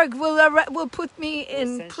Muckerberg will put me in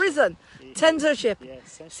Censorship. prison. Censorship. Yeah,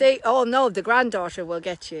 censorship. Say, oh no, the granddaughter will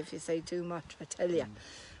get you if you say too much, I tell you.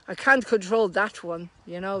 I can't control that one,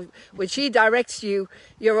 you know. When she directs you,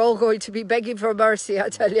 you're all going to be begging for mercy, I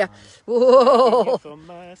tell you. Whoa. For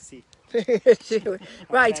mercy.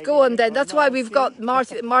 Right, go on then. That's why we've got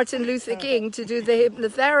Martin Luther King to do the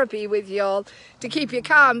hypnotherapy with you all, to keep you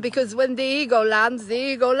calm, because when the ego lands, the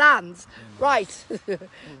ego lands. Right.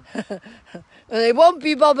 And it won't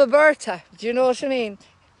be Bobba Bertha. Do you know what I mean?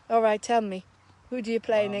 All right, tell me. Who do you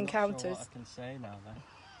play in I'm not sure Encounters? what I can say now then.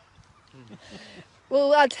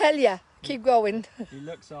 Well, I'll tell you. Keep going. He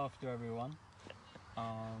looks after everyone.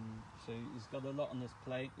 So he's got a lot on his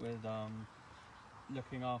plate with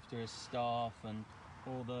looking after his staff and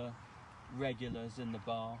all the regulars in the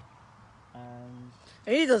bar. And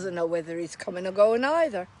He doesn't know whether he's coming or going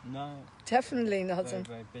either. no, Definitely very, doesn't.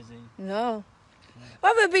 very busy. No. I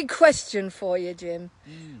have a big question for you, Jim.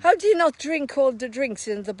 How do you not drink all the drinks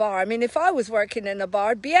in the bar? I mean, if I was working in a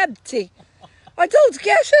bar, it'd be empty. I don't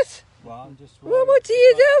get it. Well, I'm just Well, what do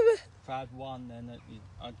you do? If I had one, then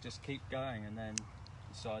I'd just keep going, and then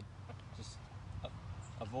so I'd just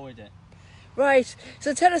avoid it. Right.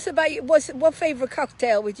 So tell us about what favourite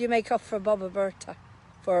cocktail would you make up for Bobba Bertha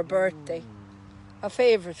for her birthday? A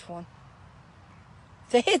favourite one.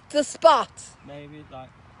 To hit the spot. Maybe like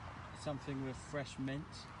something with fresh mint.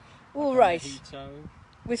 All like a right. Mojito.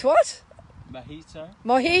 With what? Mojito.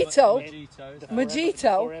 Mojito. Mojito. The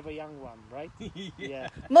Mojito. Forever young one, right? Yeah.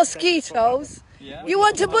 Mosquitoes. Yeah. You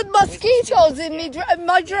want to put mosquitoes in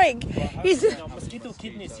my drink? He's No, mosquito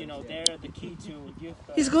kidneys, you know, they're the key to youth.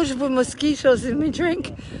 He's going to put mosquitoes in my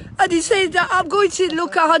drink. And he says that I'm going to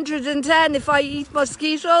look 110 if I eat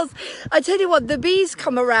mosquitoes. I tell you what, the bees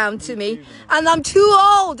come around to me and I'm too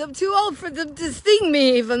old. I'm too old for them to sting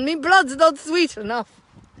me even. My blood's not sweet enough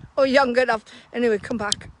or young enough. Anyway, come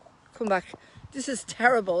back. Come back. This is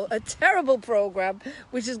terrible. A terrible programme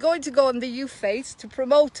which is going to go on the Youth Face to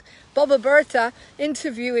promote Bobba Bertha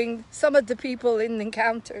interviewing some of the people in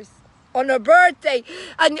Encounters on her birthday.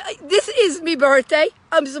 And this is me birthday.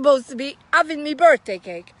 I'm supposed to be having me birthday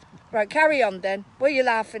cake. Right, carry on then. What are you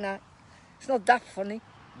laughing at? It's not that funny.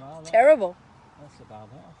 Well, Terrible. that's about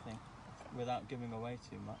it, I think, without giving away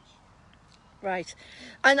too much. Right.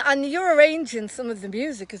 And you're arranging some of the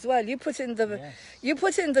music as well. You put in the Yes. you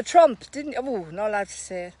put in the trump, didn't you? Oh, not allowed to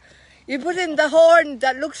say it. You put in the horn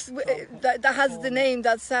that looks that has the name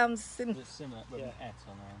that sounds It's similar with an et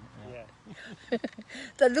on it. Yeah.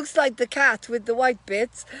 that looks like the cat with the white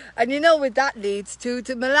bits. And you know what that leads to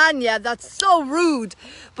Melania. That's so rude.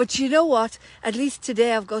 But you know what? At least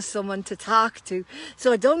today I've got someone to talk to.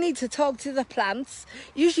 So I don't need to talk to the plants.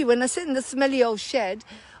 Usually when I sit in the smelly old shed,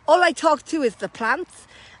 all I talk to is the plants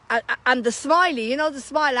and the smiley, you know, the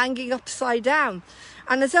smile hanging upside down.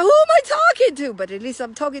 And I say, who am I talking to? But at least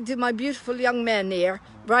I'm talking to my beautiful young men here,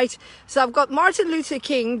 right? So I've got Martin Luther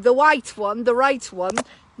King, the white one, the right one,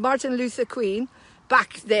 Martin Luther Queen,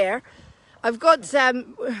 back there. I've got,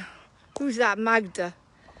 who's that, Magda?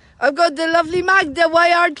 I've got the lovely Magda,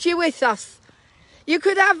 why aren't you with us? You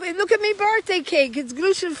could have, look at me birthday cake, it's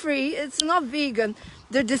gluten-free, it's not vegan.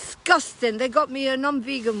 They're disgusting. They got me a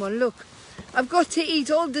non-vegan one, look. I've got to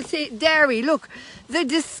eat all the dairy, look. They're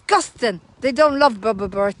disgusting. They don't love Bobba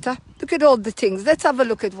Bertha. Look at all the things. Let's have a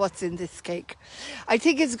look at what's in this cake. I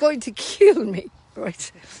think it's going to kill me.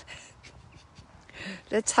 Right.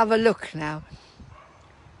 Let's have a look now.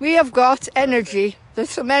 We have got energy. There's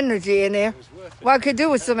some energy in here. What I could do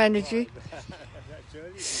with some energy.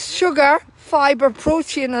 Sugar, fibre,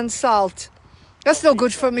 protein and salt. That's no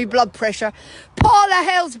good for me blood pressure. Paula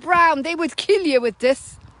Hales Brown, they would kill you with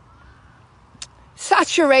this.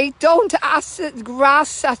 Saturate, don't acid, grass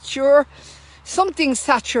sature. Something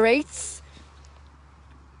saturates.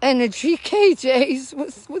 Energy,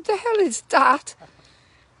 KJs. What the hell is that?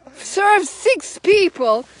 Serve 6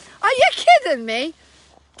 people. Are you kidding me?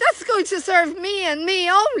 That's going to serve me and me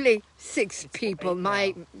only. 6 people,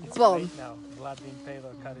 my bum. Now, Vlad the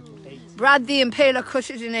Impaler cut it in 8. Vlad the Impaler cut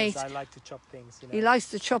it in 8. I like to chop things, you know. He likes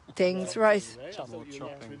to chop things, right? Chop. More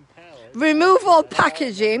chopping. Remove all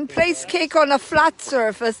packaging. Place cake on a flat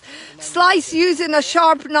surface. Slice using a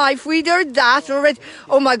sharp knife. We did that already.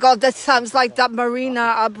 Oh my God, that sounds like that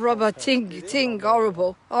Marina Abraba thing.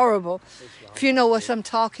 Horrible, horrible. If you know what I'm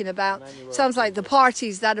talking about. Sounds like the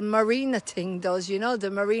parties that a Marina thing does, you know,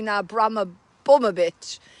 the Marina Abrama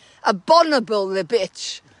Bumabitch. Abominable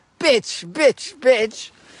bitch.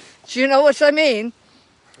 Bitch. Do you know what I mean?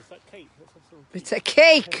 Is that cake? It's a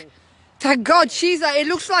cake. Thank God, it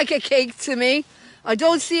looks like a cake to me. I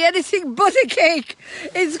don't see anything but a cake.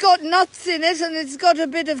 It's got nuts in it and it's got a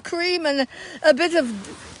bit of cream and a bit of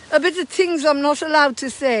things I'm not allowed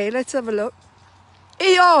to say. Let's have a look.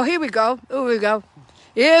 Oh, here we go. Here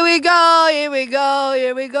we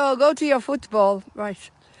go. Go to your football.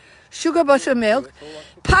 Right. Sugar, butter, milk.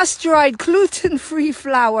 Pasteurized, gluten-free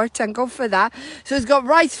flour. Thank God for that. So it's got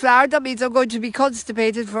rice flour. That means I'm going to be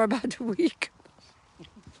constipated for about a week.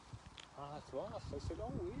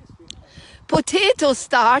 Potato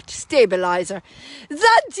starch stabilizer.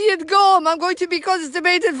 That you'd go. I'm going to be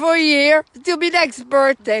constipated for a year till my next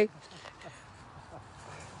birthday.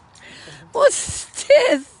 What's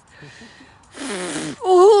this?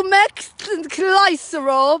 Oh, Mexican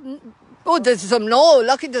cholesterol. Oh, there's some, no,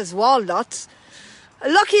 lucky there's walnuts.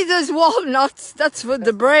 Lucky there's walnuts. That's for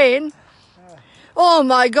the brain. Oh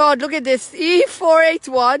my God, look at this.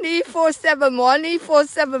 E481, E471,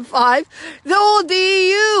 E475. The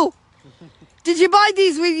EU. Did you buy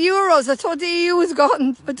these with euros? I thought the EU was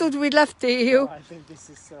gone. I thought we'd left the EU. I think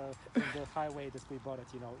this is from the highway that we bought it,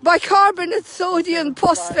 you know. Bicarbonate sodium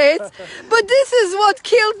phosphate. But this is what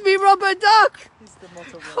killed me, rubber duck.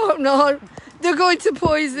 Oh no, they're going to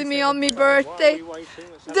poison me on my birthday.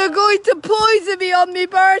 They're going to poison me on my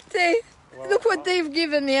birthday. Look what they've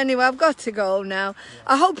given me anyway. I've got to go now.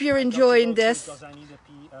 I hope you're enjoying this.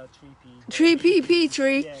 3p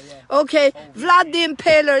tree. Yeah. Okay, Vlad the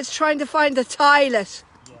Impaler is trying to find a toilet.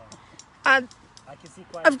 Yeah. And I can see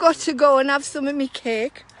quite I've got to go and have some of my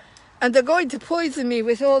cake. And they're going to poison me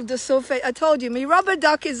with all the sulfate. I told you, me rubber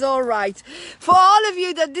duck is all right. For all of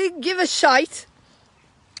you that didn't give a shite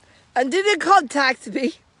and didn't contact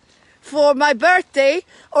me for my birthday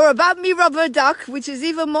or about me rubber duck, which is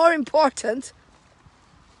even more important,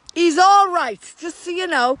 he's all right, just so you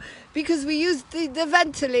know, because we used the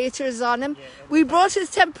ventilators on him. We brought his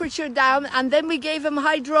temperature down and then we gave him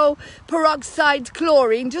hydroperoxide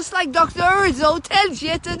chlorine, just like Dr. Urzo tells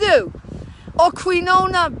you to do. Or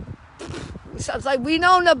Quinona, sounds like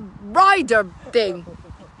Winona Ryder thing.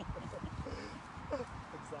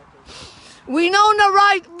 Winona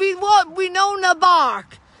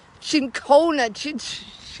Bark. Chincona, chin,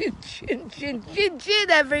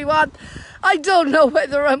 everyone. I don't know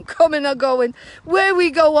whether I'm coming or going. Where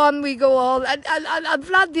we go on, we go all. And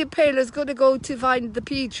Vlad the Impaler's going to go to find the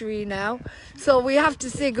pea tree now. So we have to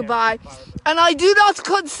say goodbye. And I do not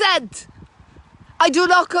consent. I do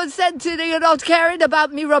not consent to you not caring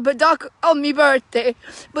about me rubber duck on me birthday.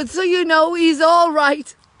 But so you know, he's all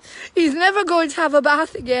right. He's never going to have a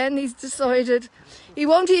bath again, he's decided. He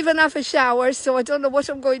won't even have a shower, so I don't know what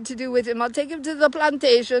I'm going to do with him. I'll take him to the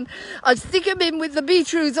plantation. I'll stick him in with the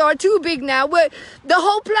beetroots, are too big now. Where the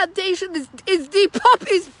whole plantation is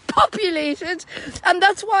populated, and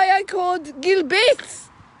that's why I called Gil Bates.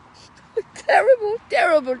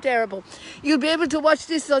 Terrible. You'll be able to watch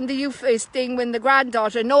this on the YouFace thing when the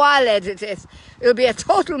granddaughter, no, I'll edit it. It'll be a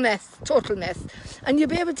total mess. And you'll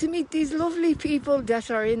be able to meet these lovely people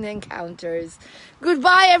that are in Encounters.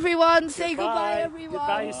 Goodbye, everyone. Say goodbye, everyone.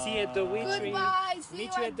 Goodbye, you see you at the wee tree. Goodbye.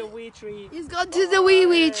 Meet you at the wee tree. He's gone to the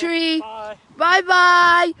wee tree.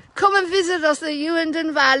 Bye. Come and visit us at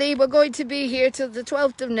Ewendon Valley. We're going to be here till the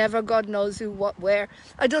 12th of Never. God knows who, what, where.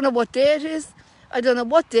 I don't know what day it is.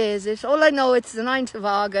 All I know, it's the 9th of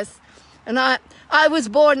August. And I was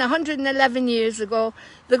born 111 years ago.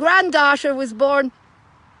 The granddaughter was born,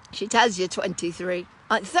 she tells you 23.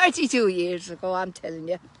 32 years ago, I'm telling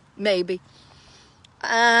you. Maybe.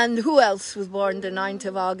 And who else was born the 9th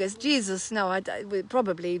of August? Jesus. No, I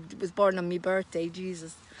probably was born on my birthday,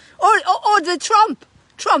 Jesus. Or the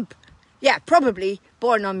Trump. Yeah, probably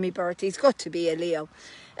born on my birthday. He's got to be a Leo.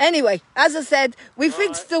 Anyway, as I said, we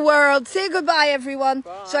fixed the world. Say goodbye, everyone,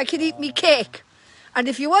 so I can eat me cake. And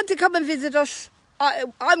if you want to come and visit us,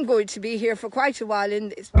 I'm going to be here for quite a while.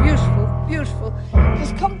 It's beautiful.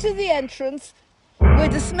 Just come to the entrance where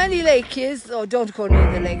the smelly lake is. Or don't go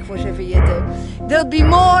near the lake, whatever you do. There'll be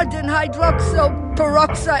more than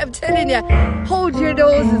hydroperoxide. I'm telling you, hold your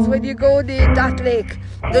noses when you go near that lake.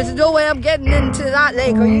 There's no way I'm getting into that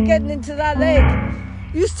lake. Are you getting into that lake?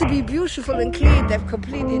 Used to be beautiful and clean. They've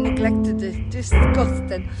completely neglected it.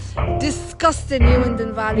 Disgusting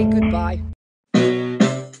Ewendon Valley. Goodbye.